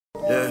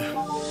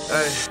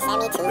Hey,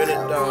 been a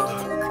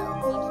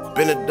dog,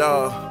 been a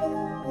dog,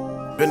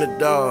 been a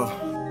dog,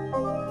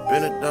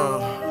 been a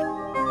dog,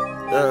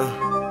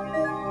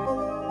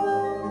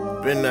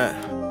 been that.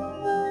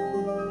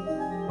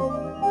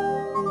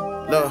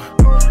 Look.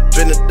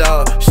 Been a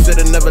dog,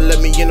 shoulda never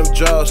let me in them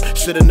drawers.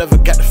 Shoulda never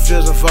got the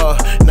feels involved.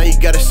 Now you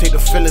gotta shake the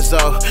feelings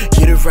off.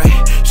 Get it right,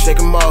 shake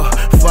them off.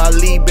 Before I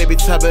leave, baby,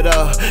 top it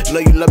off. Know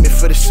you love me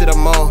for the shit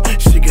I'm on.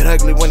 She get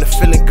ugly when the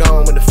feeling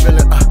gone, when the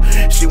feeling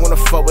She wanna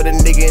fuck with a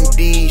nigga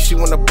indeed. She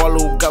wanna ball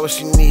who got what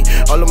she need.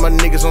 All of my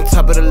niggas on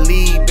top of the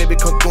league. Baby,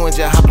 come through and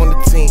just hop on the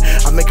team.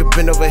 I make her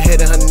bend over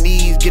head and her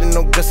knees. Getting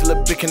no guts, a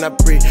little bit, can I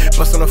breathe?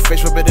 Bust on her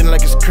face, rub it in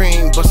like it's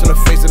cream. Bust on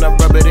her face and I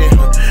rub it in.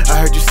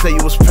 I heard you say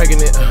you was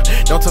pregnant.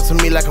 Don't talk to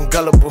me like I'm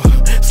gullible.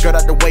 Skirt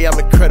out the way, I'm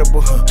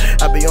incredible.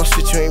 I be on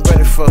shit you ain't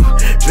ready for.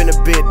 Been a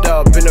big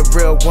dog, been a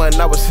real one.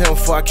 I was him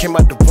before I came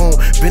out the womb.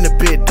 Been a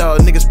big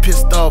dog, niggas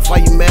pissed off. Why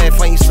you mad?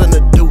 Find you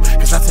something to do.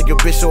 Cause I take your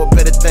bitch over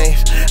better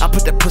things. I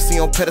put that pussy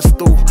on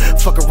pedestal.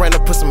 Fuck around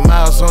and put some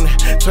miles on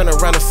it. Turn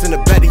around and send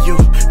it back to you.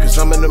 Cause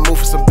I'm in the mood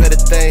for some better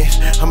things.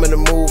 I'm in the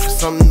mood for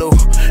something new.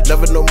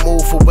 Never no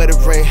mood for wedding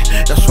ring.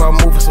 That's why I'm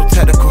moving so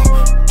tactical.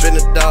 Been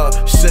a dog,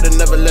 shoulda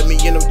never let me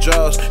in them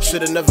drawers.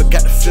 Shoulda never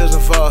got the feels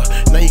involved.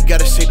 Now you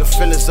gotta shake the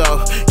feelings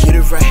off. Get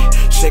it right,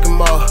 shake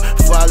them off.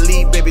 Before I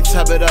leave, baby,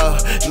 top it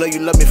off. Know you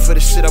love me for the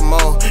shit I'm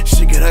on.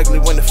 She get ugly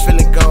when the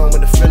feeling gone,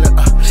 when the feeling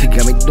She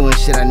got me doing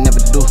shit I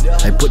never do.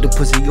 I put the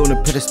pussy on the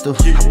pedestal.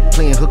 I was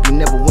playing hooky,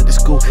 never went to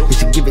school. You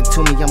should give it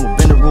to me, I'ma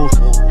bend the rules.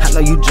 I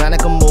know you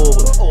tryna come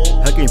over.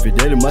 I can't fit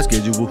that in my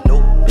schedule.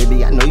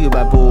 Baby, I know you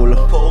bipolar.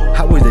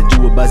 How is that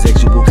you a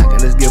bisexual? I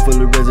got this gift full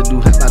of residue.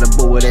 I thought a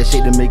bowl with that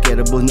shit to make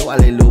edibles. No, I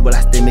lay low, but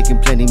I stay making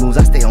plenty moves.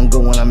 I stay on go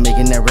when I'm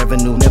making that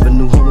revenue. Never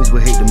knew homies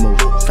would hate the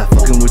most. Stop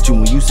fucking with you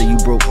when you say you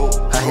broke.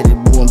 I hit it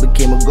boo and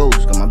became a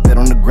ghost. Got my bed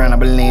on the ground, I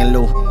been laying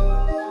low.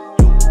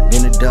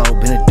 Been a dog,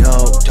 been a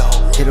dog.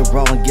 Hit a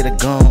raw and get a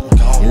gone.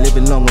 And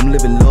living long, I'm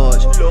living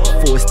large.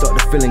 Before it start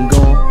the feeling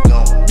gone.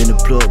 Been a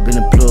plug,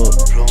 been a plug.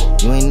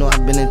 You ain't know I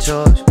been in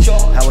charge.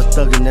 I was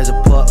thugging as a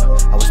pup.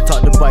 I was